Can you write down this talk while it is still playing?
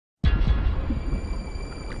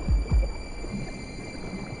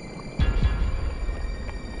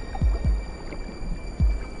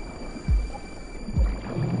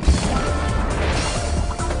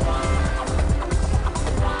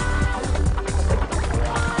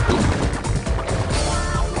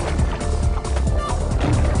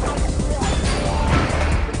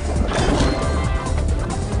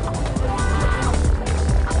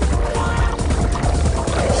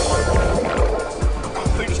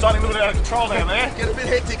running a little bit out of control down there. Get a bit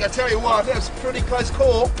hectic, I tell you what. That was a pretty close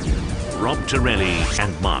call. Rob Torelli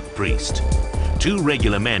and Mark Priest. Two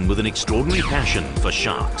regular men with an extraordinary passion for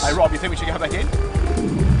sharks. Hey, Rob, you think we should go back in?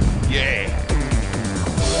 Yeah.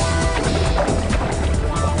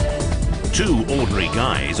 Two ordinary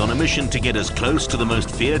guys on a mission to get as close to the most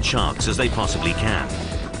feared sharks as they possibly can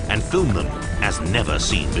and film them as never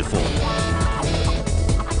seen before.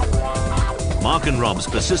 Mark and Rob's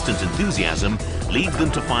persistent enthusiasm leads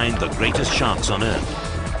them to find the greatest sharks on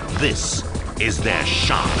Earth. This is their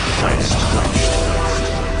shark quest.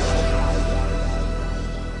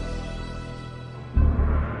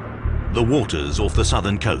 The waters off the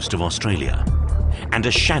southern coast of Australia, and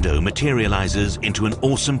a shadow materializes into an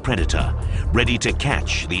awesome predator ready to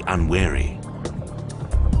catch the unwary.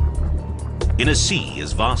 In a sea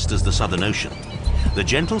as vast as the Southern Ocean, the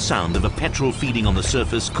gentle sound of a petrel feeding on the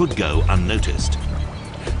surface could go unnoticed,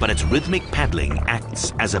 but its rhythmic paddling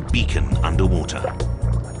acts as a beacon underwater.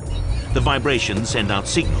 The vibrations send out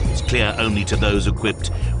signals clear only to those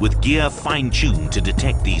equipped with gear fine-tuned to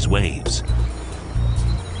detect these waves.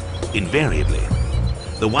 Invariably,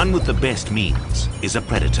 the one with the best means is a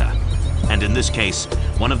predator, and in this case,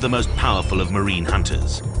 one of the most powerful of marine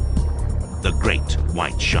hunters, the great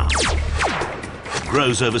white shark.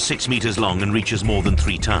 Grows over 6 meters long and reaches more than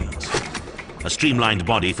 3 tons. A streamlined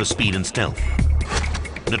body for speed and stealth.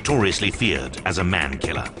 Notoriously feared as a man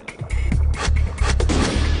killer.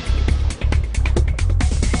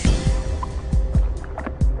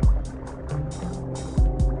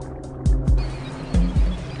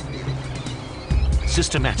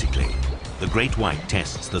 Systematically, the great white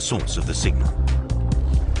tests the source of the signal.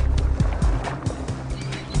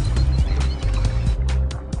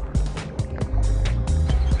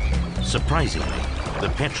 Surprisingly,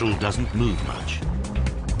 the petrel doesn't move much.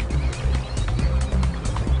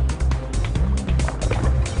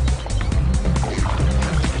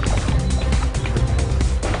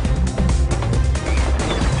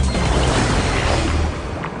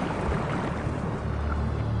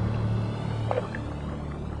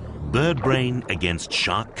 Bird brain against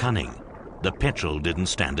shark cunning. The petrel didn't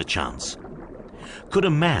stand a chance. Could a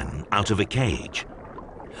man out of a cage?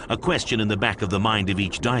 A question in the back of the mind of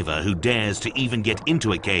each diver who dares to even get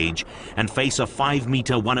into a cage and face a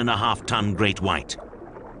 5-meter, 1.5-ton great white.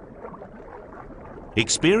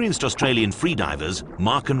 Experienced Australian freedivers,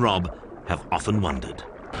 Mark and Rob, have often wondered.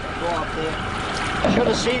 Go up there. Should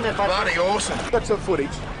have seen it, but... Bloody awesome. Got some footage.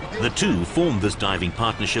 The two formed this diving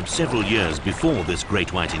partnership several years before this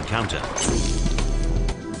great white encounter.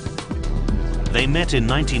 They met in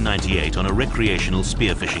 1998 on a recreational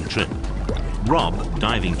spearfishing trip. Rob,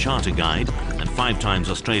 diving charter guide and 5 times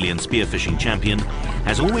Australian spearfishing champion,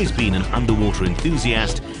 has always been an underwater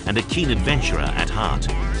enthusiast and a keen adventurer at heart.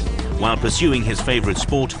 While pursuing his favorite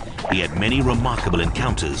sport, he had many remarkable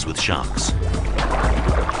encounters with sharks.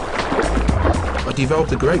 I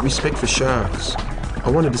developed a great respect for sharks. I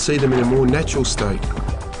wanted to see them in a more natural state.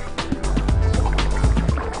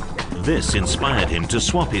 This inspired him to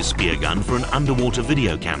swap his spear gun for an underwater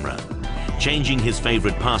video camera, changing his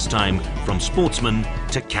favorite pastime from sportsman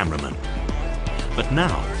to cameraman. But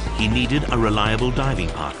now he needed a reliable diving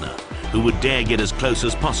partner who would dare get as close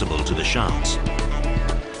as possible to the sharks.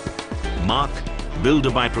 Mark, builder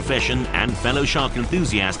by profession and fellow shark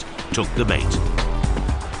enthusiast, took the bait.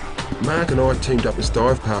 Mark and I teamed up as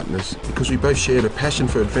dive partners because we both shared a passion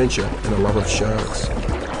for adventure and a love of sharks.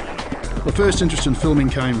 My first interest in filming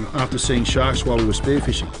came after seeing sharks while we were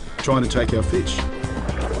spearfishing, trying to take our fish.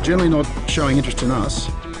 Generally not showing interest in us,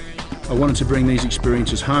 I wanted to bring these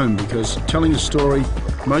experiences home because telling a story,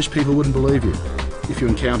 most people wouldn't believe you if you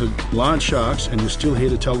encountered large sharks and you're still here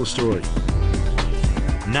to tell the story.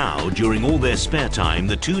 Now, during all their spare time,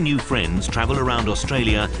 the two new friends travel around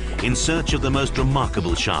Australia in search of the most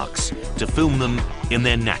remarkable sharks to film them in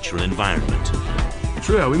their natural environment.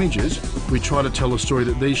 Through our images, we try to tell the story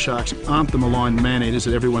that these sharks aren't the malign man-eaters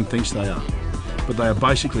that everyone thinks they are, but they are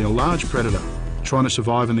basically a large predator trying to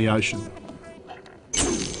survive in the ocean.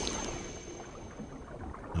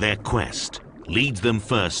 Their quest leads them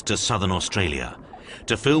first to southern Australia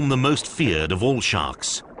to film the most feared of all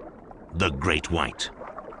sharks, the great white.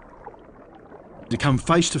 To come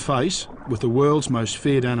face to face with the world's most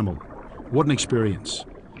feared animal. What an experience.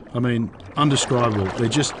 I mean, undescribable. They're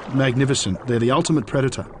just magnificent. They're the ultimate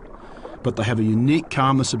predator, but they have a unique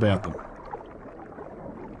calmness about them.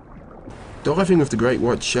 Diving with the great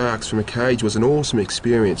white sharks from a cage was an awesome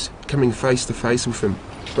experience, coming face to face with them,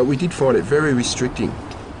 but we did find it very restricting.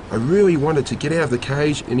 I really wanted to get out of the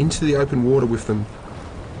cage and into the open water with them.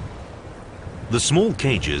 The small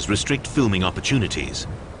cages restrict filming opportunities.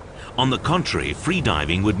 On the contrary, free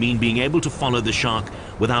diving would mean being able to follow the shark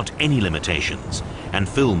without any limitations and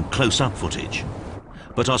film close-up footage.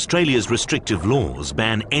 But Australia's restrictive laws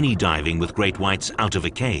ban any diving with great whites out of a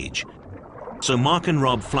cage. So Mark and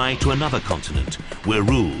Rob fly to another continent where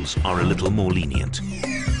rules are a little more lenient.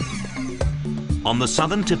 On the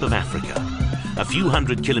southern tip of Africa, a few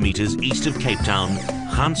hundred kilometers east of Cape Town,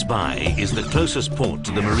 Gansbaai is the closest port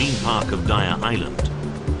to the marine park of Daya Island,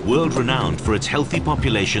 world-renowned for its healthy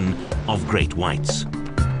population of great whites.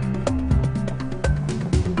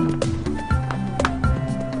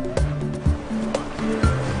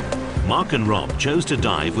 Mark and Rob chose to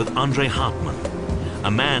dive with Andre Hartmann, a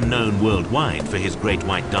man known worldwide for his great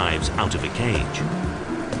white dives out of a cage.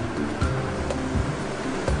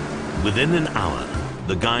 Within an hour,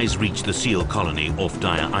 the guys reached the seal colony off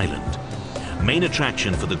Daya Island, main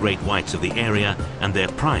attraction for the great whites of the area and their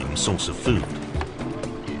prime source of food.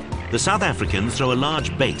 The South Africans throw a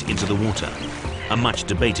large bait into the water, a much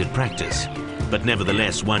debated practice, but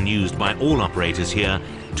nevertheless one used by all operators here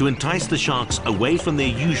to entice the sharks away from their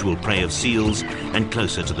usual prey of seals and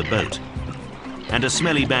closer to the boat. And a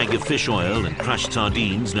smelly bag of fish oil and crushed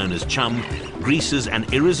sardines known as chum greases an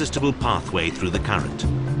irresistible pathway through the current.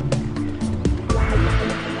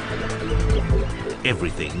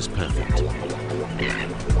 Everything's perfect.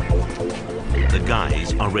 The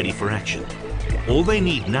guys are ready for action. All they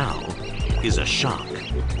need now is a shark.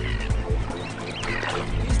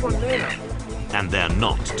 And they're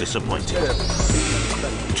not disappointed.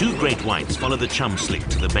 Two great whites follow the chum slick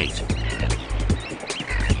to the bait.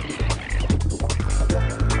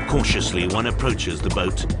 Cautiously, one approaches the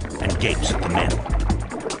boat and gapes at the men.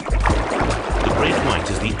 The great white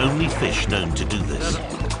is the only fish known to do this.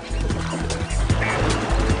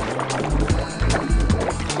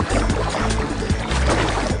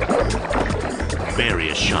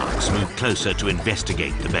 Various sharks move closer to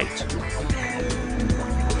investigate the bait.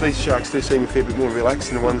 These sharks do seem a fair bit more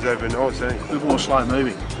relaxed than the ones over in Oz, eh? A bit more slow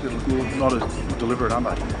moving, not as deliberate, aren't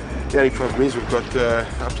they? The only problem is we've got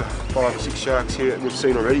up to 5 or 6 sharks here that we've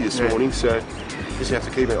seen already this morning, so just have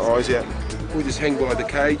to keep our eyes out. We'll just hang by the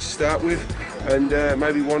cage to start with and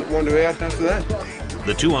maybe wander out after that.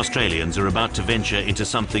 The two Australians are about to venture into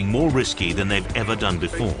something more risky than they've ever done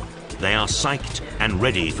before. They are psyched and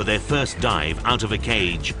ready for their first dive out of a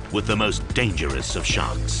cage with the most dangerous of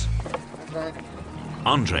sharks.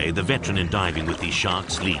 Andre, the veteran in diving with these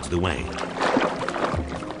sharks, leads the way.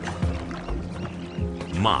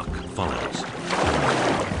 Mark follows.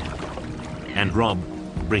 And Rob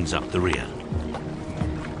brings up the rear.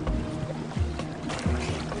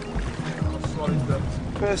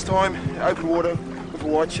 First time, open water with a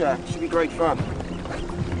white shark. Should be great fun.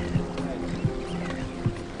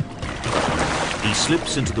 He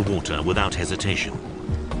slips into the water without hesitation.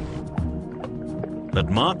 But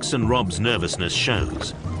Mark's and Rob's nervousness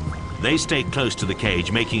shows. They stay close to the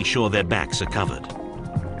cage, making sure their backs are covered.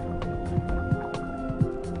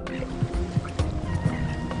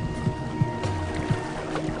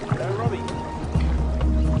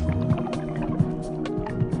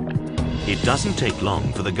 It doesn't take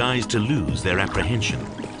long for the guys to lose their apprehension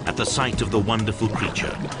at the sight of the wonderful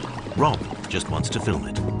creature. Rob just wants to film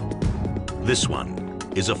it. This one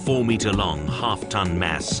is a 4-meter-long, half-ton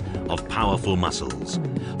mass of powerful muscles,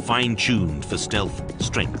 fine-tuned for stealth,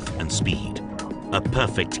 strength, and speed. A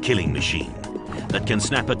perfect killing machine that can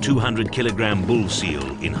snap a 200-kilogram bull seal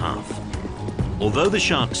in half. Although the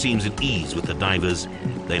shark seems at ease with the divers,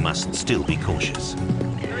 they must still be cautious.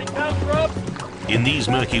 Here he comes, Rob! In these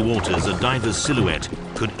murky waters, a diver's silhouette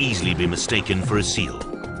could easily be mistaken for a seal.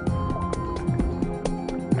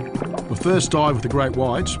 The first dive with the great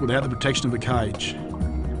whites without the protection of a cage.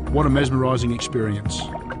 What a mesmerising experience.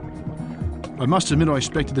 I must admit I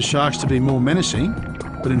expected the sharks to be more menacing,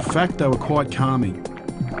 but in fact they were quite calming.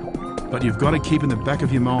 But you've got to keep in the back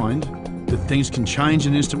of your mind that things can change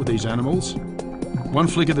in an instant with these animals. One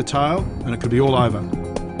flick of the tail and it could be all over.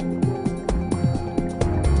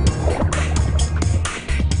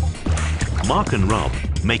 Mark and Rob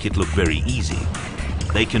make it look very easy.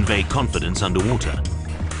 They convey confidence underwater.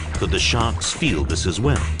 Could the sharks feel this as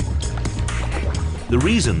well? The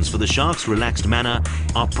reasons for the sharks' relaxed manner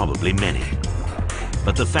are probably many.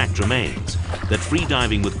 But the fact remains that free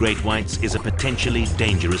diving with great whites is a potentially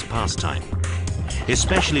dangerous pastime,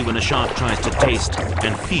 especially when a shark tries to taste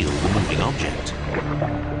and feel the moving object.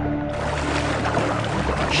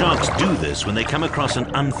 Sharks do this when they come across an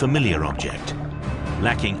unfamiliar object.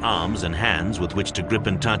 Lacking arms and hands with which to grip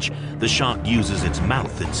and touch, the shark uses its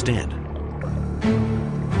mouth instead.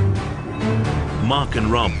 Mark and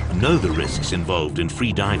Rob know the risks involved in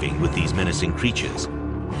free diving with these menacing creatures.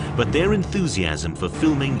 But their enthusiasm for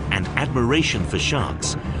filming and admiration for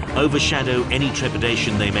sharks overshadow any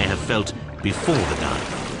trepidation they may have felt before the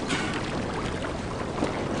dive.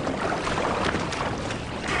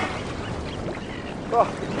 Oh,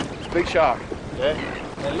 big shark. Yeah.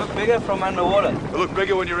 They look bigger from underwater. They look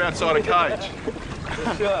bigger when you're outside a cage.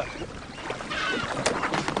 For sure.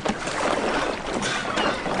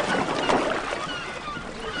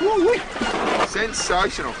 Woo-wee.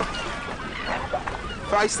 Sensational.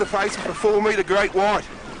 Face to face with a 4 metre great white.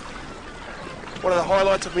 One of the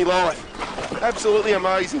highlights of my life. Absolutely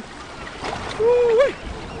amazing. Woo-wee.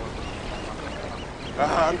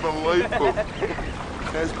 Unbelievable.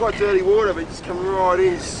 Now, it's quite dirty water, but just come right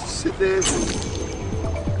in, sit there.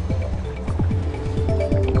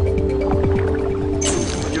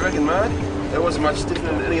 What do you reckon, mate? That wasn't much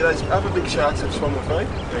different than any of those other big sharks that swum with me.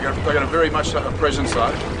 They got a very much a presence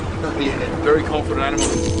though. Yeah. Very confident animal.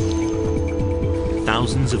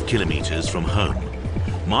 Thousands of kilometers from home,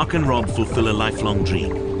 Mark and Rob fulfill a lifelong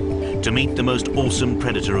dream: to meet the most awesome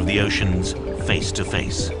predator of the oceans face to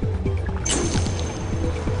face.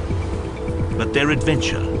 But their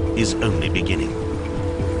adventure is only beginning.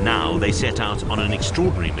 Now they set out on an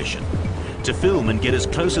extraordinary mission to film and get as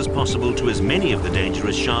close as possible to as many of the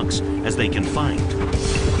dangerous sharks as they can find.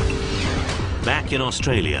 Back in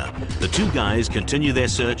Australia, the two guys continue their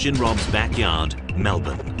search in Rob's backyard,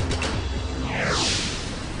 Melbourne.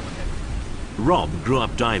 Rob grew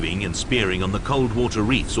up diving and spearing on the cold water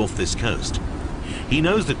reefs off this coast. He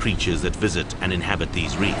knows the creatures that visit and inhabit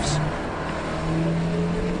these reefs.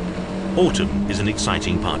 Autumn is an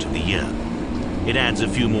exciting part of the year. It adds a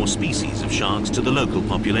few more species of sharks to the local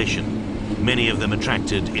population, many of them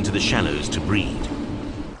attracted into the shallows to breed.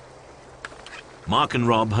 Mark and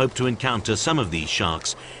Rob hope to encounter some of these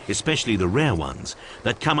sharks, especially the rare ones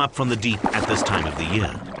that come up from the deep at this time of the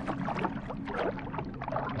year.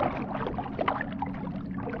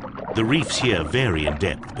 The reefs here vary in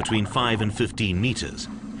depth between 5 and 15 meters,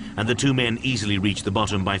 and the two men easily reach the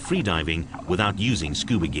bottom by freediving without using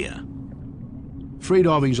scuba gear.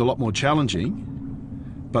 Freediving is a lot more challenging,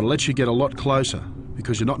 but it lets you get a lot closer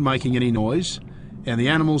because you're not making any noise and the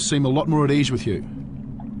animals seem a lot more at ease with you.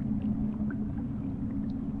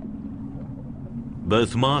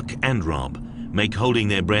 Both Mark and Rob make holding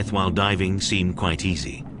their breath while diving seem quite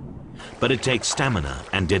easy. But it takes stamina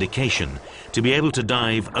and dedication to be able to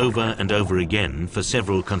dive over and over again for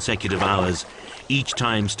several consecutive hours, each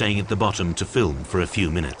time staying at the bottom to film for a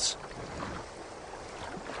few minutes.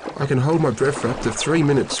 I can hold my breath for up to 3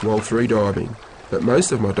 minutes while freediving, but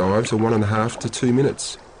most of my dives are 1.5 to 2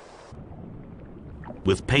 minutes.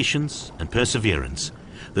 With patience and perseverance,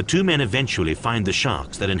 the two men eventually find the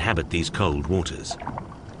sharks that inhabit these cold waters.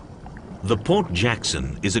 The Port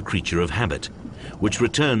Jackson is a creature of habit, which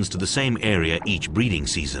returns to the same area each breeding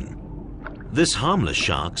season. This harmless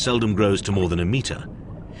shark seldom grows to more than 1 meter.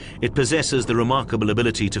 It possesses the remarkable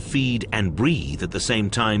ability to feed and breathe at the same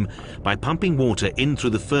time by pumping water in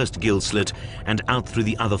through the first gill slit and out through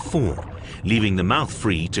the other 4, leaving the mouth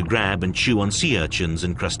free to grab and chew on sea urchins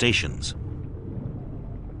and crustaceans.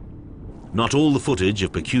 Not all the footage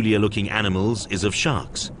of peculiar-looking animals is of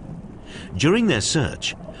sharks. During their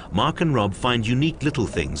search, Mark and Rob find unique little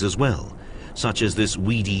things as well, such as this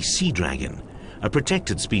weedy sea dragon, a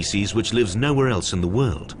protected species which lives nowhere else in the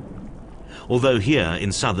world. Although here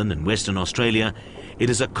in southern and western Australia, it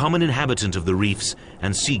is a common inhabitant of the reefs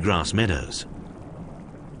and seagrass meadows.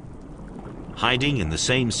 Hiding in the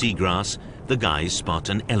same seagrass, the guys spot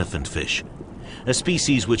an elephantfish, a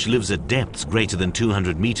species which lives at depths greater than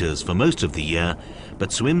 200 meters for most of the year,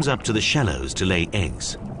 but swims up to the shallows to lay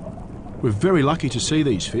eggs. We're very lucky to see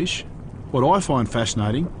these fish. What I find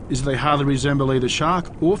fascinating is that they hardly resemble either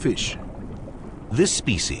shark or fish. This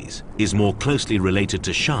species is more closely related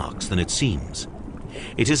to sharks than it seems.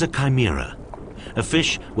 It is a chimera, a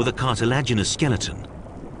fish with a cartilaginous skeleton,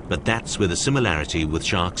 but that's where the similarity with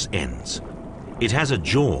sharks ends. It has a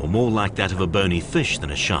jaw more like that of a bony fish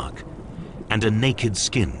than a shark, and a naked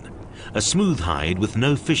skin, a smooth hide with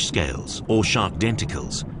no fish scales or shark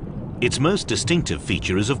denticles. Its most distinctive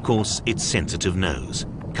feature is, of course, its sensitive nose,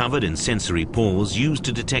 covered in sensory pores used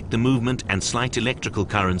to detect the movement and slight electrical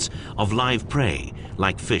currents of live prey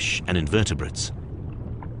like fish and invertebrates.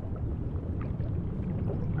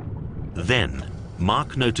 Then,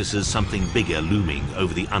 Mark notices something bigger looming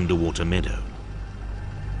over the underwater meadow.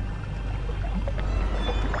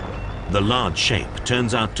 The large shape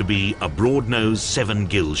turns out to be a broad-nosed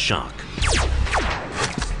 7-gill shark.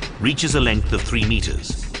 Reaches a length of 3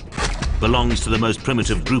 meters. Belongs to the most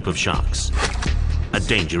primitive group of sharks, a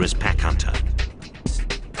dangerous pack hunter.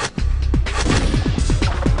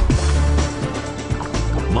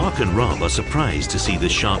 Mark Mark and Rob are surprised to see the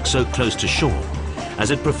shark so close to shore,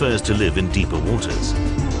 as it prefers to live in deeper waters.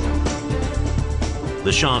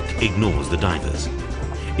 The shark ignores the divers.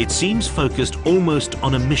 It seems focused almost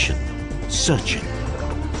on a mission, searching.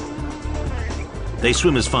 They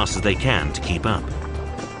swim as fast as they can to keep up.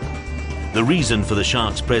 The reason for the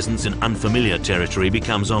shark's presence in unfamiliar territory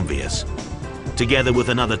becomes obvious. Together with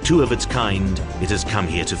another 2 of its kind, it has come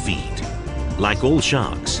here to feed. Like all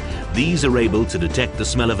sharks, these are able to detect the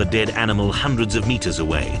smell of a dead animal hundreds of meters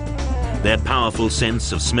away. Their powerful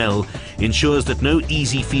sense of smell ensures that no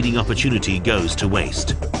easy feeding opportunity goes to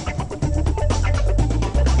waste.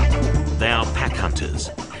 They are pack hunters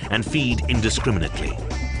and feed indiscriminately.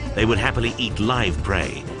 They would happily eat live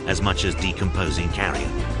prey as much as decomposing carrion.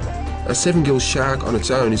 A 7-gill shark on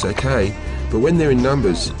its own is okay, but when they're in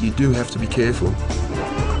numbers, you do have to be careful.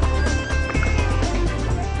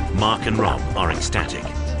 Mark and Rob are ecstatic.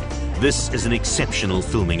 This is an exceptional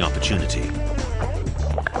filming opportunity.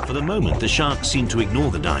 For the moment, the sharks seem to ignore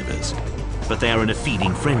the divers, but they are in a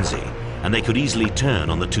feeding frenzy, and they could easily turn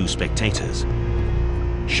on the 2 spectators.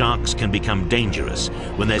 Sharks can become dangerous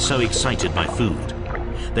when they're so excited by food.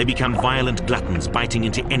 They become violent gluttons, biting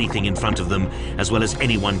into anything in front of them, as well as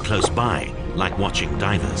anyone close by, like watching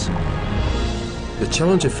divers. The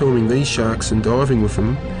challenge of filming these sharks and diving with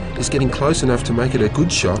them is getting close enough to make it a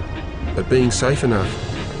good shot, but being safe enough.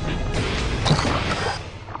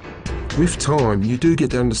 With time, you do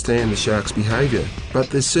get to understand the shark's behaviour, but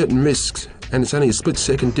there's certain risks, and it's only a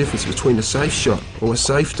split-second difference between a safe shot or a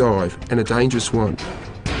safe dive and a dangerous one.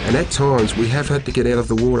 And at times, we have had to get out of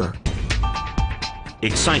the water.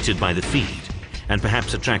 Excited by the feed, and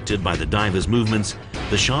perhaps attracted by the divers' movements,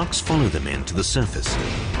 the sharks follow the men to the surface.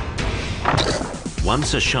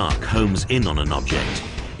 Once a shark homes in on an object,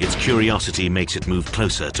 its curiosity makes it move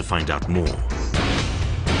closer to find out more.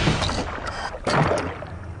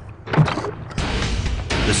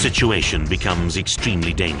 The situation becomes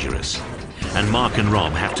extremely dangerous, and Mark and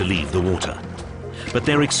Rob have to leave the water. But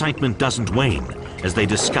their excitement doesn't wane as they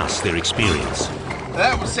discuss their experience.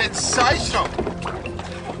 That was sensational.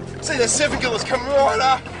 See, the 7-gillers come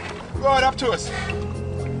right up to us.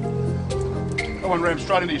 That one rammed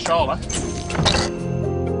straight into your shoulder.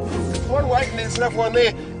 One waiting, there's another one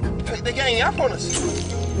there. They're ganging up on us.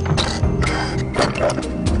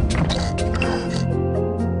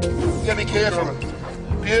 You gotta be careful.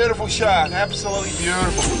 Beautiful shark, absolutely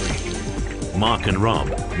beautiful. Mark and Rob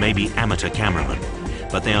may be amateur cameramen,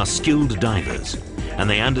 but they are skilled divers, and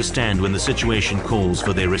they understand when the situation calls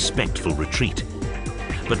for their respectful retreat.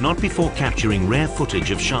 But not before capturing rare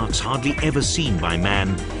footage of sharks hardly ever seen by man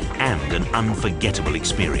and an unforgettable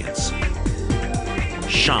experience.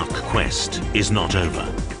 Shark Quest is not over.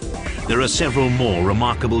 There are several more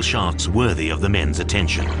remarkable sharks worthy of the men's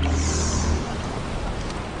attention.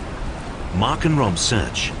 Mark and Rob's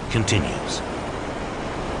search continues.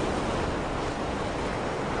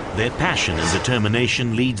 Their passion and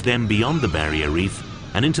determination leads them beyond the barrier reef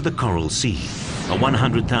and into the Coral Sea, a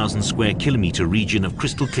 100,000 square kilometre region of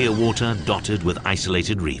crystal clear water dotted with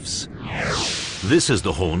isolated reefs. This is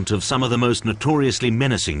the haunt of some of the most notoriously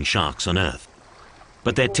menacing sharks on Earth.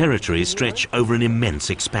 But their territories stretch over an immense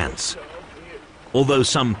expanse. Although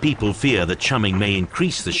some people fear that chumming may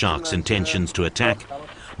increase the shark's intentions to attack,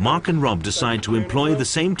 Mark and Rob decide to employ the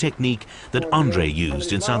same technique that Andre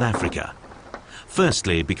used in South Africa.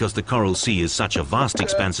 Firstly, because the Coral Sea is such a vast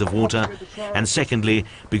expanse of water, and secondly,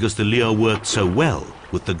 because the lure worked so well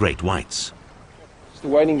with the great whites. It's the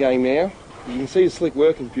waiting game now. You can see the slick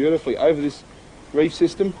working beautifully over this reef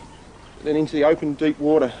system, then into the open deep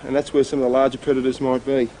water, and that's where some of the larger predators might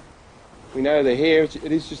be. We know they're here,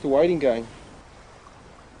 it is just a waiting game.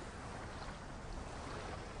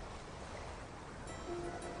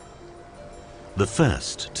 The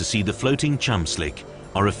first to see the floating chum slick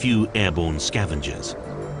are a few airborne scavengers.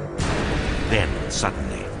 Then,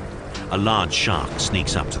 suddenly, a large shark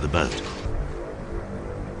sneaks up to the boat.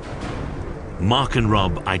 Mark and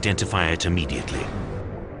Rob identify it immediately.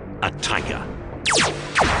 A tiger.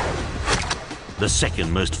 The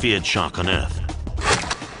second most feared shark on Earth.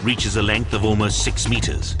 Reaches a length of almost 6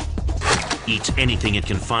 meters. Eats anything it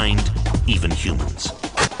can find, even humans.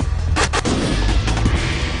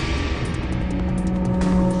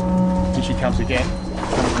 Here she comes again.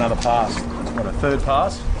 Comes another pass. What, a third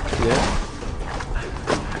pass? Yeah.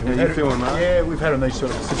 Yeah, you feeling that? Yeah, we've had in these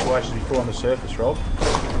sort of situations before on the surface, Rob.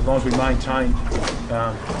 As long as we maintain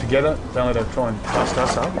together, don't let her try and bust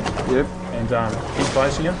us up. Yep. And keep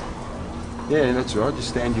facing her. Yeah, that's right. Just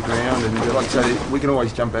stand your ground, and like I say, we can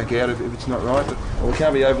always jump back out if it's not right. But we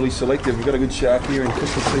can't be overly selective. We've got a good shark here in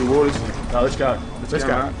crystal clear waters. No, let's go. Let's go.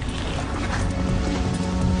 Mark.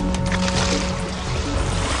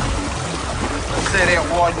 set out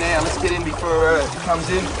wide now. Let's get in before it comes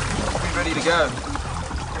in. Be ready to go.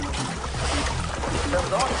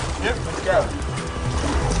 Yep, let's go.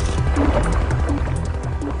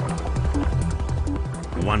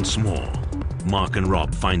 Once more, Mark and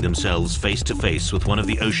Rob find themselves face to face with one of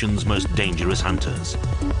the ocean's most dangerous hunters.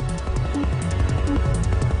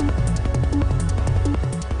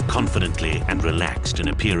 Confidently and relaxed in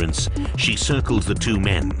appearance, she circles the two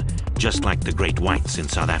men, just like the great whites in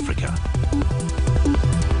South Africa.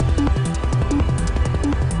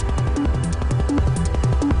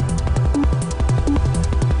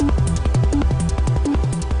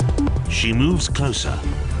 She moves closer,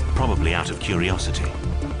 probably out of curiosity.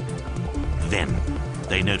 Then,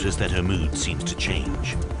 they notice that her mood seems to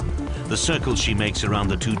change. The circles she makes around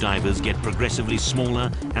the two divers get progressively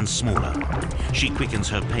smaller and smaller. She quickens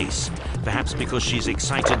her pace, perhaps because she's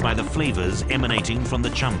excited by the flavors emanating from the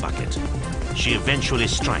chum bucket. She eventually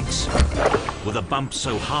strikes, with a bump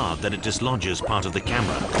so hard that it dislodges part of the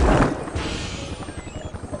camera.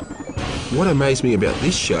 What amazed me about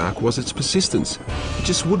this shark was its persistence. It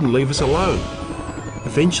just wouldn't leave us alone.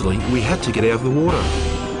 Eventually, we had to get out of the water.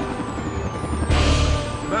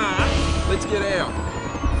 Let's get out.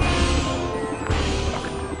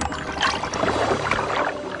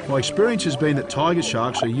 My experience has been that tiger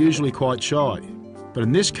sharks are usually quite shy, but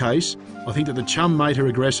in this case, I think that the chum made her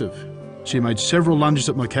aggressive. She made several lunges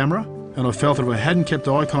at my camera, and I felt that if I hadn't kept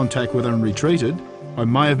eye contact with her and retreated, I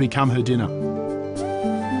may have become her dinner.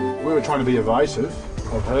 We were trying to be evasive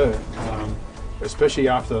of her, especially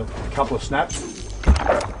after a couple of snaps.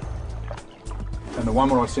 And the one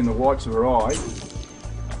where I seen the whites of her eye.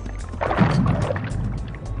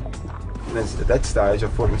 And at that stage, I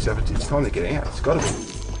thought to myself, it's time to get out. It's got to be.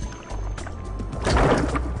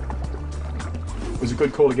 It was a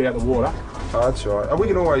good call to get out of the water. Oh, that's right. We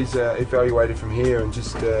can always evaluate it from here and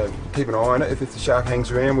just keep an eye on it. If the shark hangs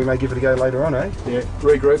around, we may give it a go later on, eh? Yeah,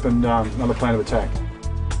 regroup and another plan of attack.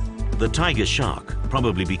 The tiger shark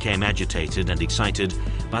probably became agitated and excited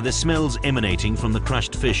by the smells emanating from the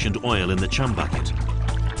crushed fish and oil in the chum bucket.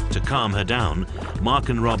 To calm her down, Mark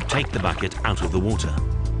and Rob take the bucket out of the water.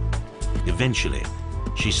 Eventually,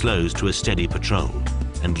 she slows to a steady patrol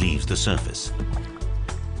and leaves the surface.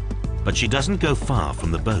 But she doesn't go far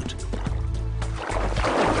from the boat.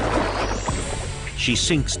 She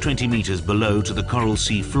sinks 20 meters below to the coral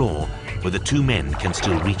sea floor, where the two men can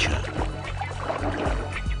still reach her.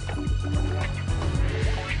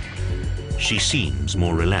 She seems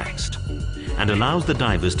more relaxed and allows the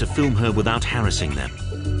divers to film her without harassing them.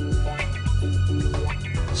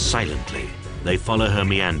 Silently, they follow her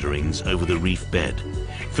meanderings over the reef bed,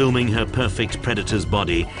 filming her perfect predator's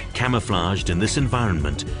body camouflaged in this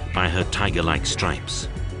environment by her tiger-like stripes.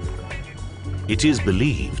 It is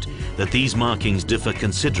believed that these markings differ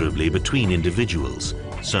considerably between individuals,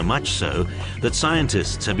 so much so that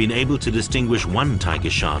scientists have been able to distinguish one tiger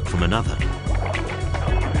shark from another.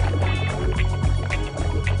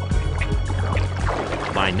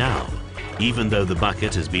 By now, even though the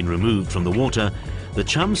bucket has been removed from the water, the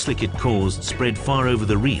chum slick it caused spread far over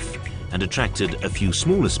the reef and attracted a few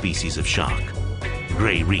smaller species of shark,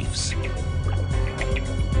 grey reefs.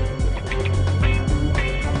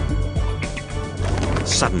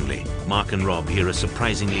 Suddenly, Mark and Rob hear a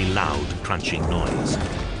surprisingly loud crunching noise.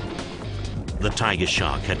 The tiger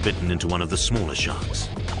shark had bitten into one of the smaller sharks.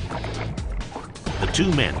 The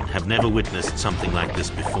two men have never witnessed something like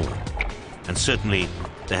this before, and certainly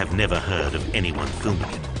they have never heard of anyone filming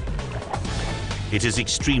it. It is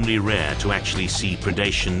extremely rare to actually see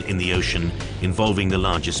predation in the ocean involving the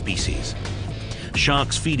larger species.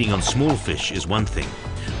 Sharks feeding on small fish is one thing,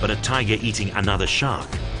 but a tiger eating another shark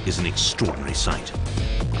is an extraordinary sight.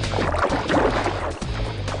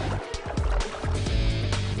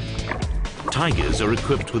 Tigers are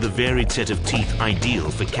equipped with a varied set of teeth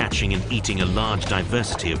ideal for catching and eating a large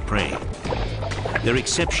diversity of prey. Their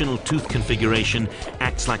exceptional tooth configuration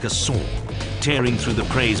acts like a saw, tearing through the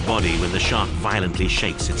prey's body when the shark violently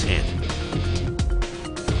shakes its head.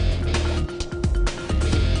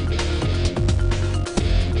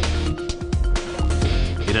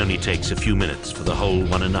 It only takes a few minutes for the whole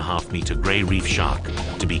 1.5 meter grey reef shark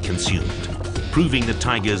to be consumed, proving the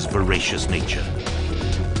tiger's voracious nature.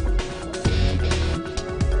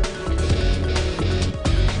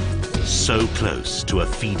 So close to a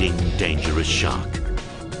feeding, dangerous shark.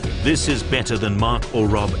 This is better than Mark or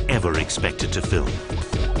Rob ever expected to film.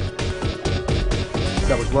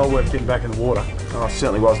 That was well worth getting back in the water. Oh, it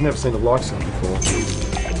certainly was. Never seen the likes of it before.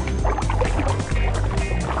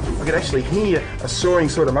 I could actually hear a soaring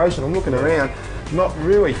sort of motion. I'm looking around, not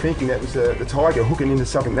really thinking that was the tiger hooking into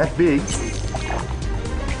something that big.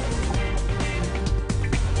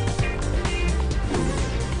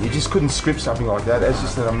 You just couldn't script something like that. That's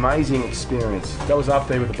just an amazing experience. That was up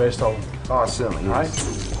there with the best of them. Oh, certainly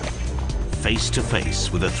is. Face to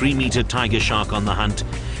face with a 3-meter tiger shark on the hunt,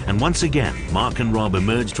 and once again Mark and Rob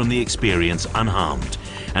emerged from the experience unharmed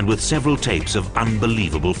and with several tapes of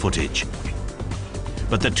unbelievable footage.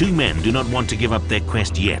 But the two men do not want to give up their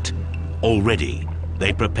quest yet. Already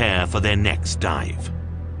they prepare for their next dive.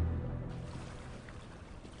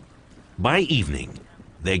 By evening,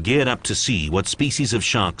 they're geared up to see what species of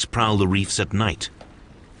sharks prowl the reefs at night.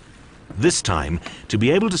 This time, to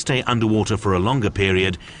be able to stay underwater for a longer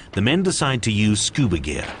period, the men decide to use scuba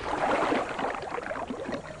gear.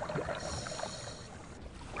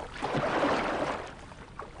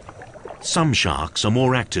 Some sharks are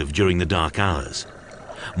more active during the dark hours.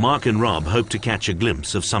 Mark and Rob hope to catch a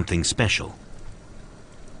glimpse of something special.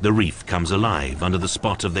 The reef comes alive under the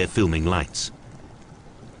spot of their filming lights.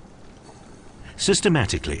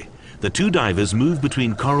 Systematically, the two divers move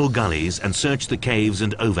between coral gullies and search the caves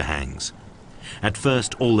and overhangs. At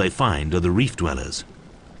first, all they find are the reef dwellers.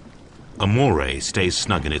 A moray stays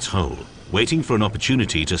snug in its hole, waiting for an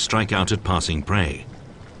opportunity to strike out at passing prey.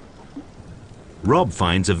 Rob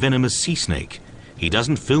finds a venomous sea snake. He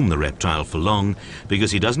doesn't film the reptile for long because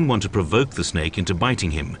he doesn't want to provoke the snake into biting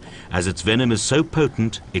him, as its venom is so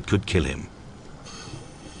potent it could kill him.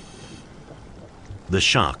 The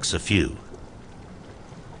sharks are few.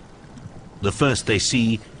 The first they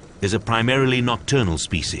see is a primarily nocturnal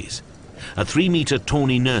species, a 3-meter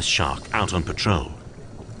tawny nurse shark out on patrol.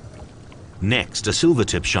 Next, a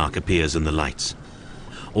silvertip shark appears in the lights.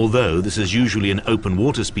 Although this is usually an open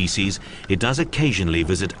water species, it does occasionally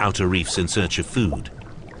visit outer reefs in search of food.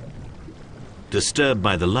 Disturbed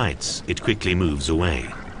by the lights, it quickly moves away.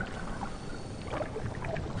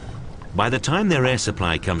 By the time their air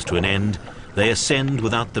supply comes to an end, they ascend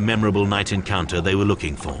without the memorable night encounter they were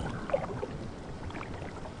looking for.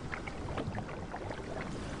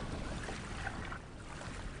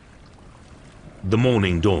 The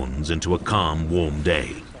morning dawns into a calm, warm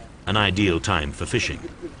day, an ideal time for fishing.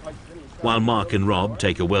 While Mark and Rob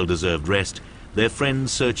take a well-deserved rest, their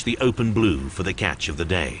friends search the open blue for the catch of the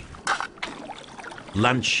day.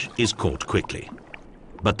 Lunch is caught quickly,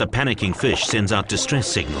 but the panicking fish sends out distress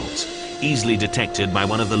signals, easily detected by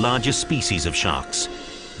one of the largest species of sharks,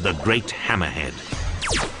 the great hammerhead.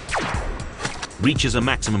 Reaches a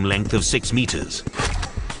maximum length of 6 meters,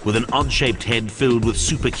 with an odd-shaped head filled with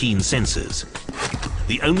super keen sensors.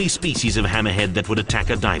 The only species of hammerhead that would attack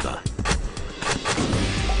a diver.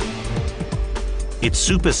 Its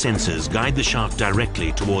super sensors guide the shark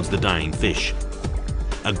directly towards the dying fish.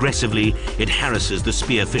 Aggressively, it harasses the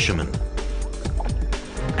spear fisherman.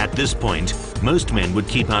 At this point, most men would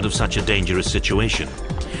keep out of such a dangerous situation.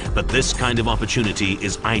 But this kind of opportunity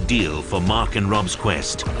is ideal for Mark and Rob's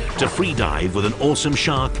quest to free dive with an awesome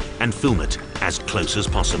shark and film it as close as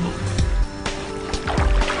possible.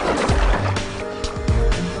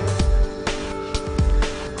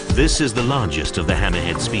 This is the largest of the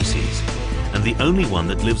hammerhead species, and the only one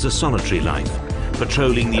that lives a solitary life,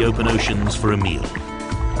 patrolling the open oceans for a meal.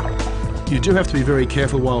 You do have to be very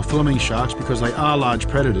careful while filming sharks because they are large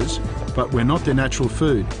predators, but we're not their natural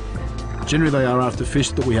food. Generally they are after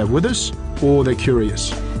fish that we have with us, or they're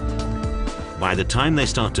curious. By the time they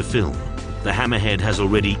start to film, the hammerhead has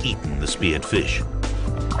already eaten the speared fish.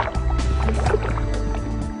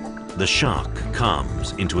 The shark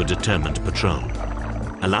calms into a determined patrol,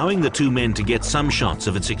 allowing the two men to get some shots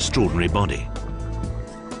of its extraordinary body.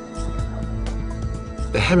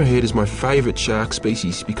 The hammerhead is my favourite shark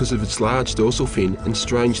species because of its large dorsal fin and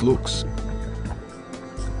strange looks.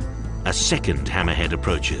 A second hammerhead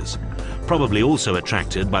approaches, probably also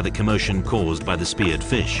attracted by the commotion caused by the speared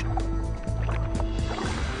fish.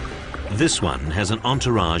 This one has an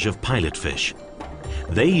entourage of pilotfish.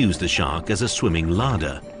 They use the shark as a swimming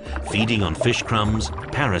larder, feeding on fish crumbs,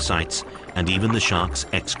 parasites, and even the shark's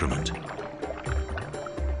excrement.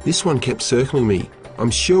 This one kept circling me.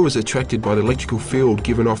 I'm sure it was attracted by the electrical field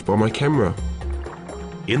given off by my camera.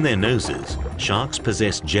 In their noses, sharks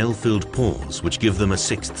possess gel-filled pores which give them a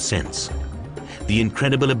sixth sense. The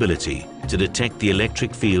incredible ability to detect the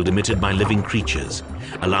electric field emitted by living creatures,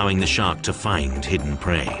 allowing the shark to find hidden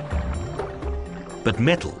prey. But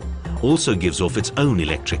metal also gives off its own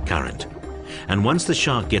electric current, and once the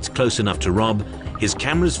shark gets close enough to Rob, his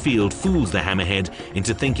camera's field fools the hammerhead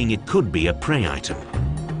into thinking it could be a prey item.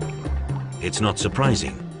 It's not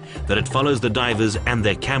surprising that it follows the divers and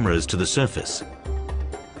their cameras to the surface.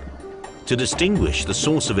 To distinguish the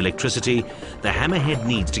source of electricity, the hammerhead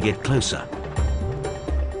needs to get closer.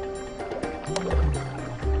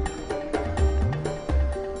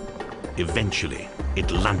 Eventually,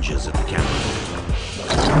 it lunges at the camera.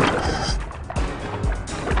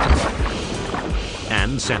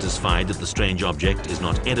 And satisfied that the strange object is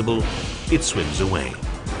not edible, it swims away,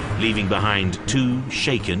 leaving behind two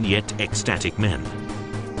shaken yet ecstatic men.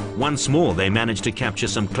 Once more, they manage to capture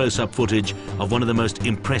some close-up footage of one of the most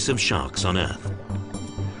impressive sharks on Earth.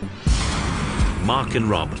 Mark and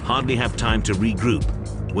Rob hardly have time to regroup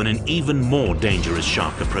when an even more dangerous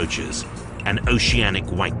shark approaches, an oceanic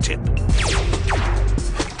whitetip.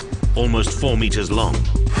 Almost 4 meters long,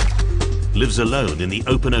 lives alone in the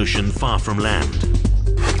open ocean far from land,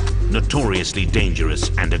 notoriously dangerous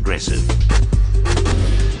and aggressive.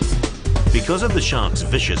 Because of the shark's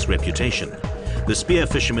vicious reputation, the spear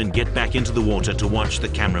fishermen get back into the water to watch the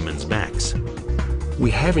cameramen's backs. We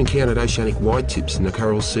have encountered oceanic whitetips in the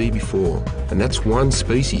Coral Sea before, and that's one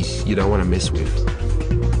species you don't want to mess with.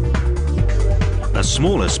 A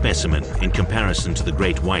smaller specimen in comparison to the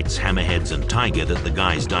great whites, hammerheads and tiger that the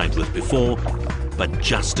guys dived with before, but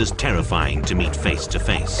just as terrifying to meet face to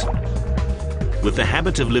face. With the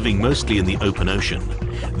habit of living mostly in the open ocean,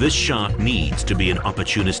 this shark needs to be an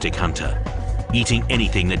opportunistic hunter, eating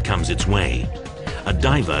anything that comes its way. A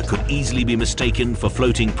diver could easily be mistaken for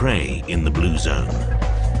floating prey in the blue zone.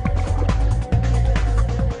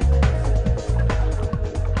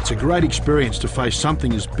 It's a great experience to face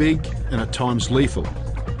something as big and at times lethal.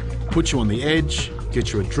 Puts you on the edge,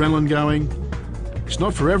 gets your adrenaline going. It's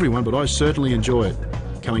not for everyone, but I certainly enjoy it.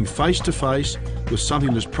 Coming face to face with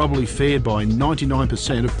something that's probably feared by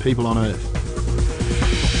 99% of people on Earth.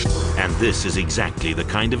 And this is exactly the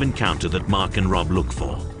kind of encounter that Mark and Rob look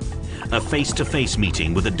for. A face-to-face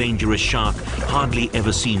meeting with a dangerous shark hardly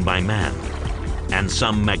ever seen by man, and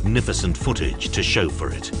some magnificent footage to show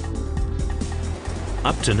for it.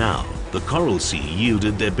 Up to now, the Coral Sea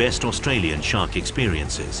yielded their best Australian shark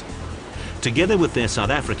experiences. Together with their South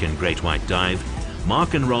African great white dive,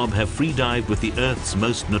 Mark and Rob have free-dived with the Earth's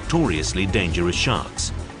most notoriously dangerous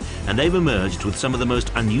sharks, and they've emerged with some of the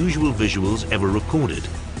most unusual visuals ever recorded.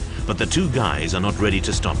 But the two guys are not ready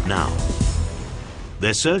to stop now.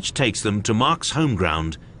 Their search takes them to Mark's home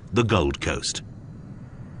ground, the Gold Coast.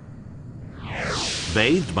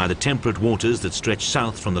 Bathed by the temperate waters that stretch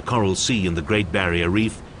south from the Coral Sea and the Great Barrier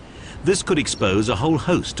Reef, this could expose a whole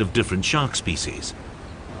host of different shark species.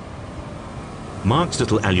 Mark's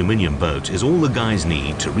little aluminium boat is all the guys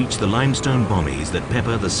need to reach the limestone bommies that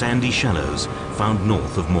pepper the sandy shallows found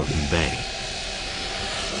north of Moreton Bay.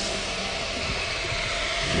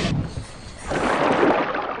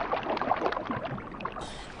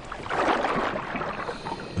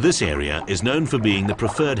 This area is known for being the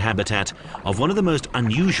preferred habitat of one of the most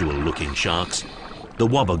unusual looking sharks, the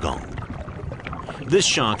wobbegong. This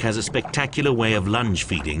shark has a spectacular way of lunge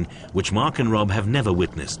feeding which Mark and Rob have never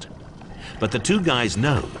witnessed. But the two guys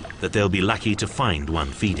know that they'll be lucky to find one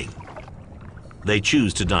feeding. They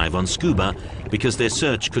choose to dive on scuba because their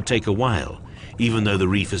search could take a while, even though the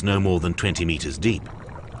reef is no more than 20 meters deep.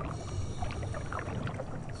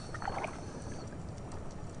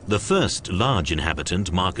 The first large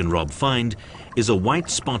inhabitant Mark and Rob find is a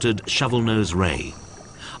white-spotted shovel-nosed ray,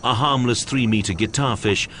 a harmless 3-meter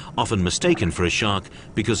guitarfish often mistaken for a shark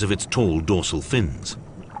because of its tall dorsal fins.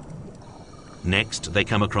 Next, they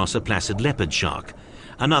come across a placid leopard shark,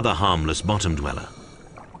 another harmless bottom dweller.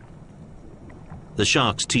 The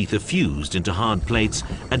shark's teeth are fused into hard plates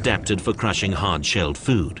adapted for crushing hard-shelled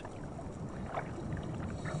food.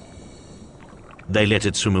 They let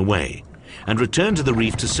it swim away and return to the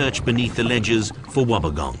reef to search beneath the ledges for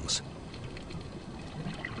wobbegongs.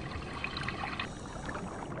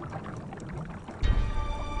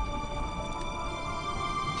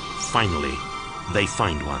 Finally, they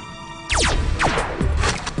find one.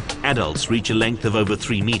 Adults reach a length of over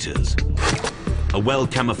 3 meters. A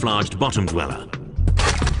well-camouflaged bottom dweller.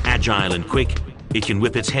 Agile and quick, it can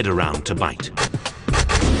whip its head around to bite.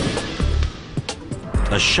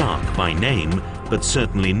 A shark by name, but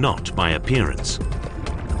certainly not by appearance.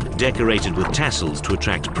 Decorated with tassels to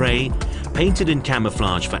attract prey, painted in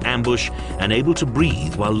camouflage for ambush, and able to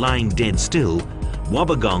breathe while lying dead still,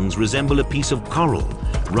 wobbegongs resemble a piece of coral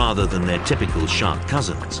rather than their typical shark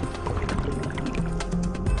cousins.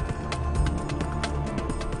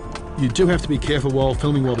 You do have to be careful while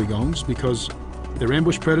filming wobbegongs because they're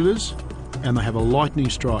ambush predators and they have a lightning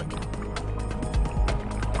strike.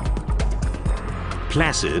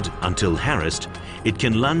 Placid until harassed, it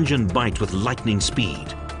can lunge and bite with lightning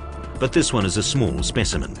speed. But this one is a small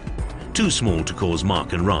specimen, too small to cause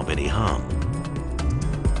Mark and Rob any harm.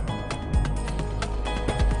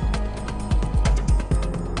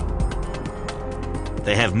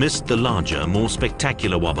 They have missed the larger, more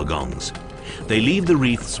spectacular wobbegongs. They leave the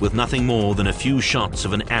reefs with nothing more than a few shots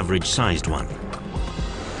of an average-sized one,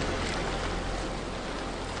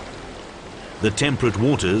 The temperate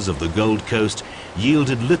waters of the Gold Coast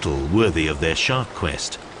yielded little worthy of their shark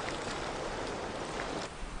quest.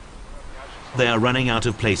 They are running out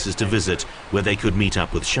of places to visit where they could meet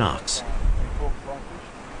up with sharks.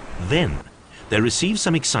 Then they receive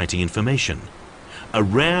some exciting information. A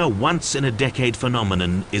rare once-in-a-decade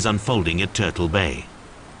phenomenon is unfolding at Turtle Bay.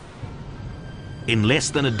 In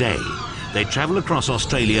less than a day, they travel across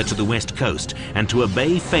Australia to the west coast and to a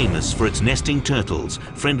bay famous for its nesting turtles,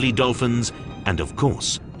 friendly dolphins, and of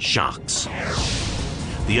course, sharks.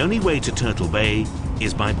 The only way to Turtle Bay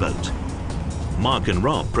is by boat. Mark and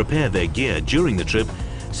Rob prepare their gear during the trip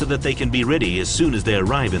so that they can be ready as soon as they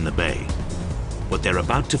arrive in the bay. What they're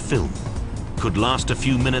about to film could last a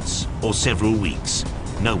few minutes or several weeks.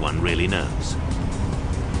 No one really knows.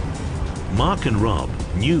 Mark and Rob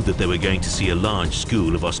knew that they were going to see a large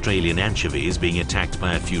school of Australian anchovies being attacked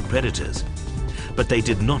by a few predators, but they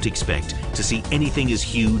did not expect to see anything as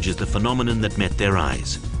huge as the phenomenon that met their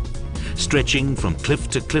eyes. Stretching from cliff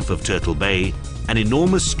to cliff of Turtle Bay, an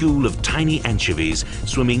enormous school of tiny anchovies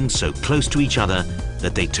swimming so close to each other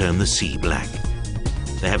that they turn the sea black.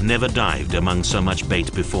 They have never dived among so much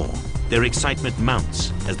bait before. Their excitement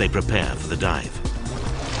mounts as they prepare for the dive.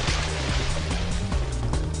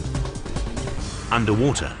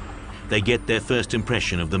 Underwater, they get their first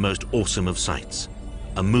impression of the most awesome of sights.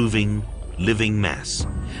 A moving, living mass,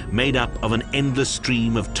 made up of an endless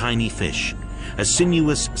stream of tiny fish, a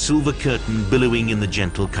sinuous silver curtain billowing in the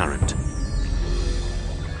gentle current.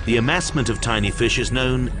 The amassment of tiny fish is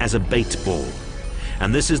known as a bait ball,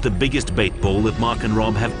 and this is the biggest bait ball that Mark and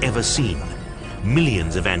Rob have ever seen.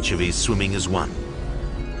 Millions of anchovies swimming as one.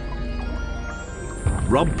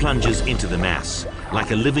 Rob plunges into the mass.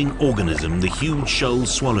 Like a living organism, the huge shoal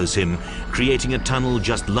swallows him, creating a tunnel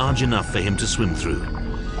just large enough for him to swim through.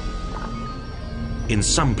 In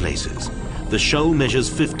some places, the shoal measures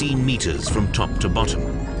 15 meters from top to bottom.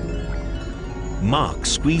 Mark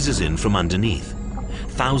squeezes in from underneath.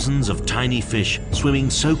 Thousands of tiny fish swimming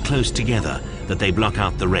so close together that they block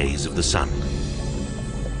out the rays of the sun.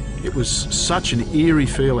 It was such an eerie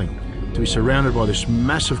feeling to be surrounded by this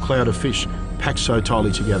massive cloud of fish packed so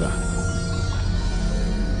tightly together.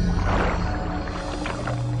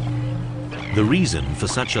 The reason for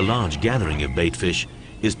such a large gathering of baitfish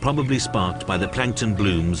is probably sparked by the plankton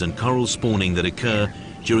blooms and coral spawning that occur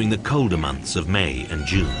during the colder months of May and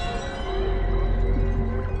June.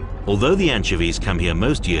 Although the anchovies come here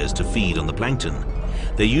most years to feed on the plankton,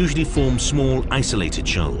 they usually form small isolated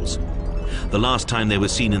shoals. The last time they were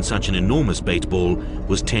seen in such an enormous bait ball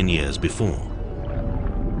was 10 years before.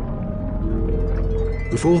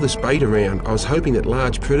 With all this bait around, I was hoping that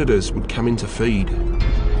large predators would come in to feed.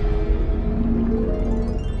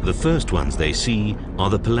 The first ones they see are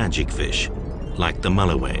the pelagic fish, like the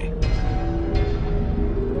mulloway.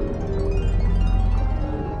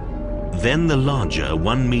 Then the larger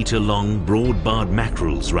 1-meter-long broad-barred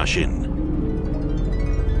mackerels rush in.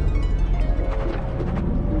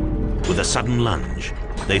 With a sudden lunge,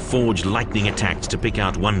 they forge lightning attacks to pick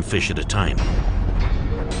out one fish at a time.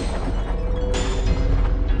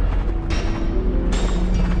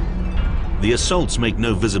 The assaults make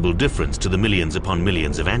no visible difference to the millions upon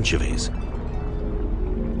millions of anchovies.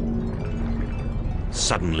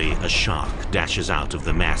 Suddenly, a shark dashes out of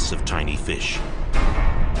the mass of tiny fish.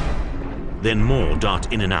 Then more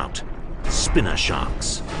dart in and out. Spinner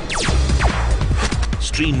sharks.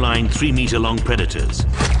 Streamlined 3-meter-long predators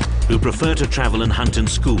who prefer to travel and hunt in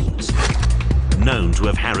schools, known to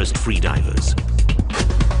have harassed freedivers.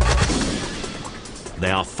 They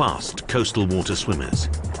are fast coastal water swimmers,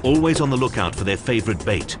 always on the lookout for their favorite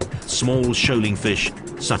bait, small shoaling fish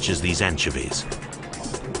such as these anchovies.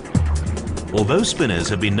 Although spinners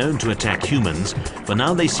have been known to attack humans, for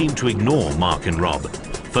now they seem to ignore Mark and Rob,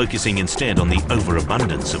 focusing instead on the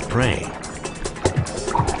overabundance of prey.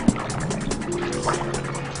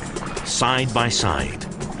 Side by side,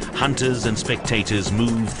 hunters and spectators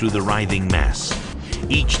move through the writhing mass,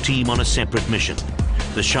 each team on a separate mission,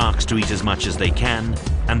 the sharks to eat as much as they can,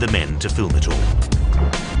 and the men to film it all.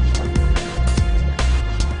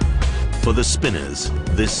 For the spinners,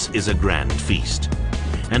 this is a grand feast.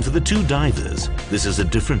 And for the two divers, this is a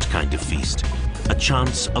different kind of feast, a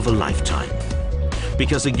chance of a lifetime.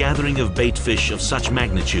 Because a gathering of bait fish of such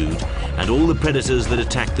magnitude and all the predators that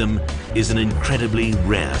attack them is an incredibly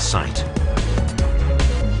rare sight.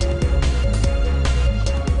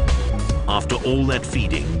 After all that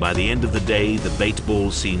feeding, by the end of the day, the bait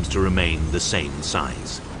ball seems to remain the same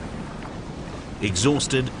size.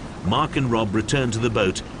 Exhausted, Mark and Rob return to the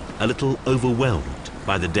boat, a little overwhelmed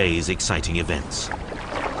by the day's exciting events.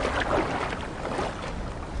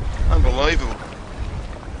 Unbelievable.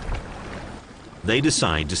 They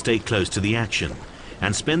decide to stay close to the action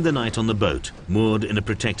and spend the night on the boat moored in a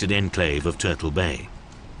protected enclave of Turtle Bay.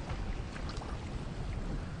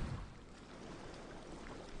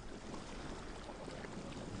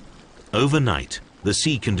 Overnight, the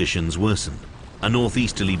sea conditions worsen. A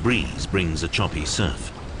northeasterly breeze brings a choppy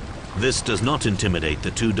surf. This does not intimidate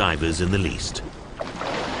the two divers in the least.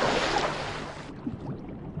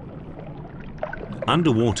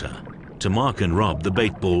 Underwater, to Mark and Rob, the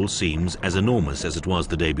bait ball seems as enormous as it was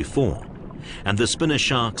the day before, and the spinner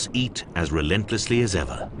sharks eat as relentlessly as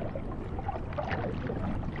ever.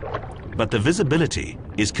 But the visibility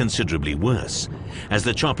is considerably worse, as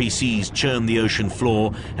the choppy seas churn the ocean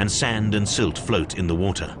floor and sand and silt float in the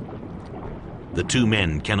water. The two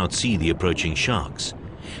men cannot see the approaching sharks,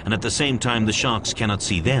 and at the same time the sharks cannot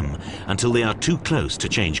see them until they are too close to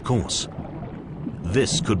change course.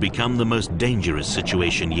 This could become the most dangerous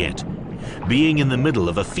situation yet, being in the middle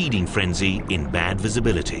of a feeding frenzy in bad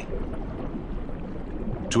visibility.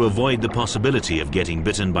 To avoid the possibility of getting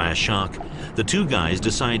bitten by a shark, the two guys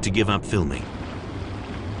decide to give up filming.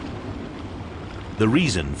 The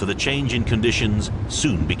reason for the change in conditions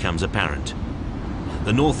soon becomes apparent.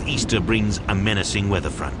 The northeaster brings a menacing weather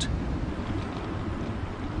front.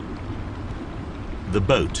 The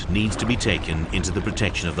boat needs to be taken into the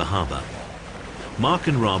protection of the harbour. Mark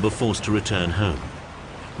and Rob are forced to return home.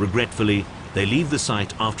 Regretfully, they leave the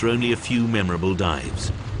site after only a few memorable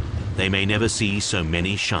dives. They may never see so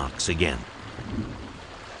many sharks again.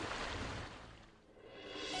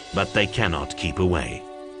 But they cannot keep away.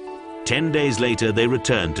 10 days later, they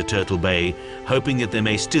return to Turtle Bay, hoping that there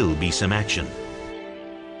may still be some action.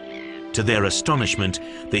 To their astonishment,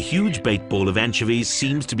 the huge bait ball of anchovies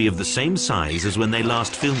seems to be of the same size as when they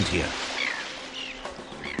last filmed here.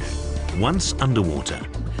 Once underwater,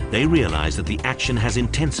 they realize that the action has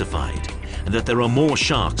intensified and that there are more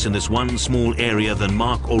sharks in this one small area than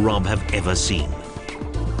Mark or Rob have ever seen.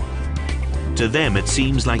 To them, it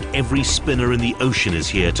seems like every spinner in the ocean is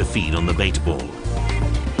here to feed on the bait ball.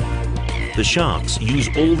 The sharks use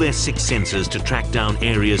all their 6 senses to track down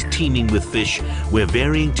areas teeming with fish where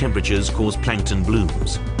varying temperatures cause plankton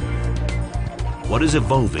blooms. What is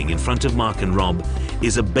evolving in front of Mark and Rob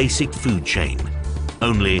is a basic food chain,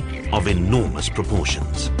 only of enormous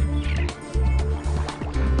proportions.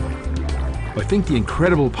 I think the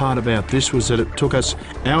incredible part about this was that it took us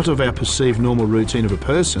out of our perceived normal routine of a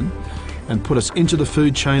person and put us into the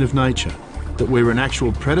food chain of nature, that we're an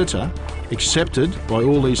actual predator accepted by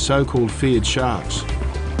all these so-called feared sharks.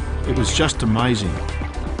 It was just amazing.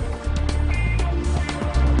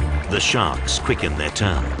 The sharks quicken their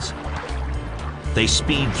turns. They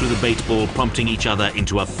speed through the bait ball, prompting each other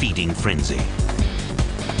into a feeding frenzy.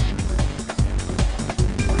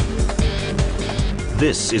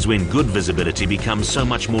 This is when good visibility becomes so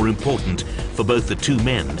much more important for both the two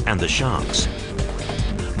men and the sharks.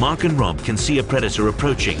 Mark and Rob can see a predator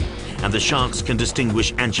approaching, and the sharks can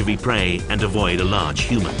distinguish anchovy prey and avoid a large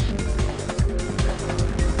human.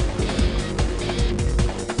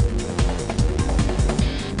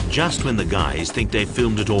 Just when the guys think they've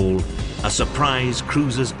filmed it all, a surprise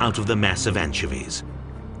cruises out of the mass of anchovies.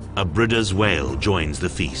 A Bridder's whale joins the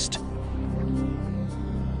feast.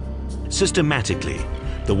 Systematically,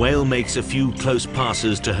 the whale makes a few close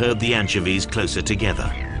passes to herd the anchovies closer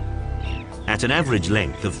together. At an average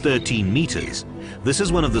length of 13 meters, this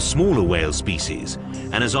is one of the smaller whale species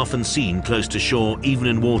and is often seen close to shore even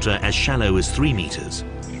in water as shallow as 3 meters.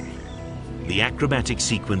 The acrobatic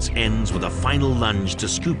sequence ends with a final lunge to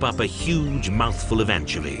scoop up a huge mouthful of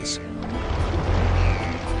anchovies.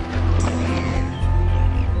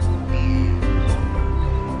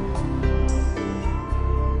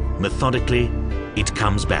 Methodically, it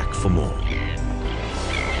comes back for more.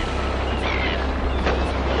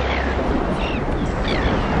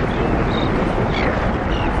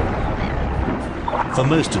 For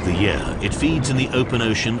most of the year, it feeds in the open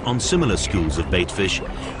ocean on similar schools of baitfish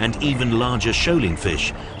and even larger shoaling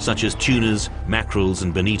fish, such as tunas, mackerels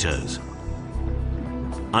and bonitos.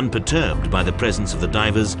 Unperturbed by the presence of the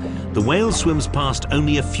divers, the whale swims past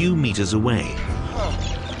only a few meters away.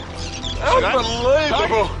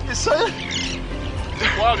 Unbelievable! You see it? The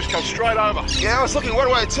whale just comes straight over. Yeah, I was looking one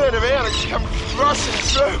way, turned around, and she come thrusting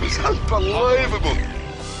through. It's unbelievable.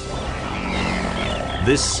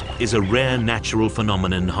 This is a rare natural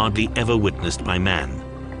phenomenon hardly ever witnessed by man.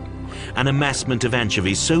 An amassment of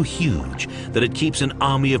anchovies so huge that it keeps an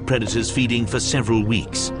army of predators feeding for several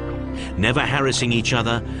weeks, never harassing each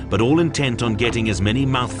other, but all intent on getting as many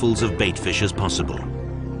mouthfuls of baitfish as possible.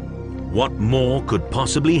 What more could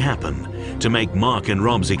possibly happen to make Mark and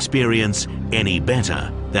Rob's experience any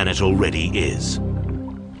better than it already is?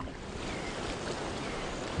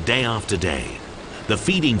 Day after day, the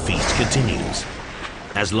feeding feast continues.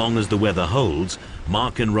 As long as the weather holds,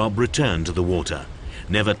 Mark and Rob return to the water,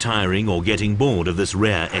 never tiring or getting bored of this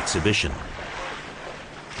rare exhibition.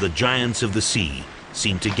 The giants of the sea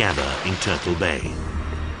seem to gather in Turtle Bay.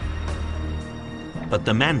 But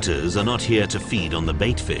the mantas are not here to feed on the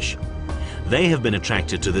bait fish. They have been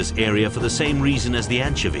attracted to this area for the same reason as the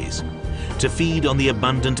anchovies, to feed on the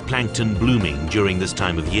abundant plankton blooming during this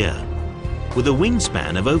time of year. With a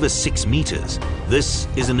wingspan of over 6 meters, this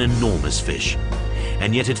is an enormous fish,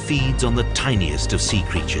 and yet it feeds on the tiniest of sea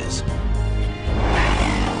creatures.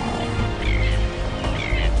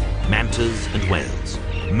 Mantas and whales,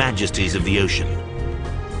 majesties of the ocean.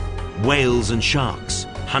 Whales and sharks,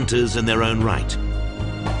 hunters in their own right.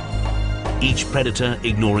 Each predator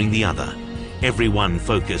ignoring the other, everyone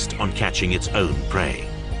focused on catching its own prey.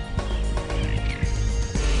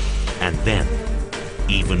 And then,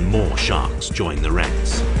 even more sharks join the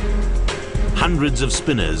ranks. Hundreds of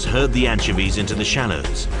spinners herd the anchovies into the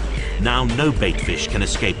shallows. Now no baitfish can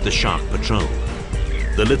escape the shark patrol.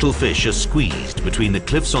 The little fish are squeezed between the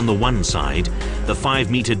cliffs on the one side, the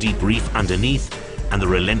 5-meter deep reef underneath, and the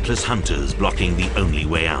relentless hunters blocking the only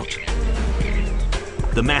way out.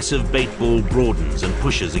 The massive bait ball broadens and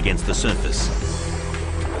pushes against the surface.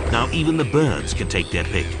 Now even the birds can take their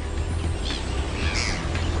pick.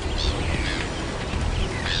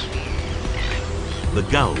 The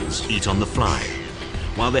gulls eat on the fly,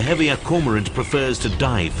 while the heavier cormorant prefers to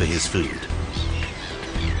dive for his food.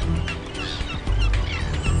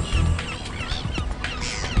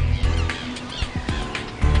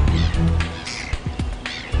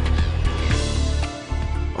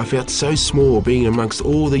 I felt so small being amongst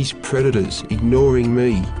all these predators, ignoring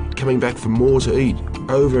me, coming back for more to eat,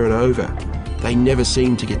 over and over. They never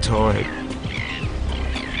seemed to get tired.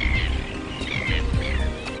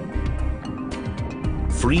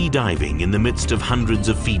 Free diving in the midst of hundreds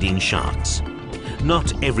of feeding sharks.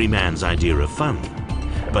 Not every man's idea of fun,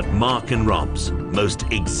 but Mark and Rob's most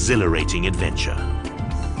exhilarating adventure.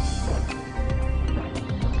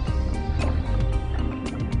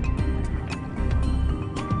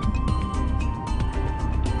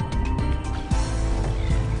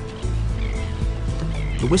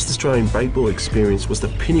 The West Australian baitball experience was the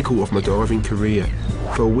pinnacle of my diving career.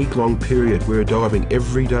 For a week-long period, we were diving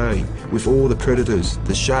every day with all the predators,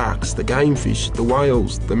 the sharks, the gamefish, the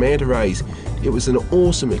whales, the manta rays. It was an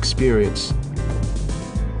awesome experience.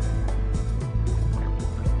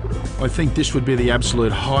 I think this would be the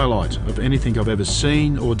absolute highlight of anything I've ever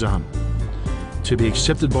seen or done. To be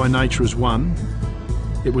accepted by nature as one,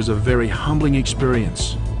 it was a very humbling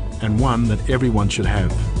experience, and one that everyone should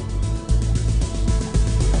have.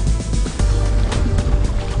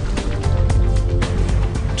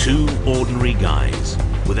 Two ordinary guys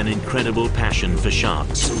with an incredible passion for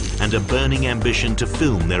sharks and a burning ambition to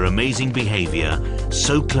film their amazing behavior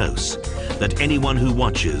so close that anyone who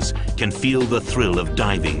watches can feel the thrill of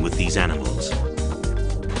diving with these animals.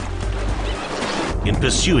 In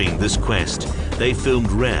pursuing this quest, they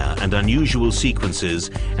filmed rare and unusual sequences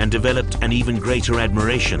and developed an even greater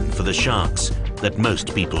admiration for the sharks that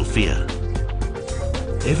most people fear.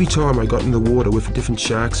 Every time I got in the water with a different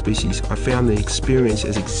shark species, I found the experience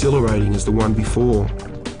as exhilarating as the one before.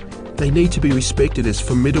 They need to be respected as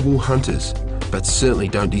formidable hunters, but certainly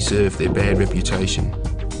don't deserve their bad reputation.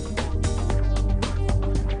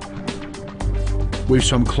 We've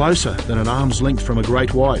swum closer than an arm's length from a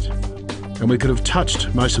great white, and we could have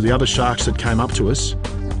touched most of the other sharks that came up to us.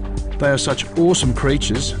 They are such awesome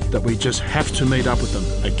creatures that we just have to meet up with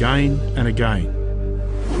them again and again.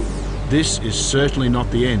 This is certainly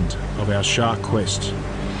not the end of our shark quest.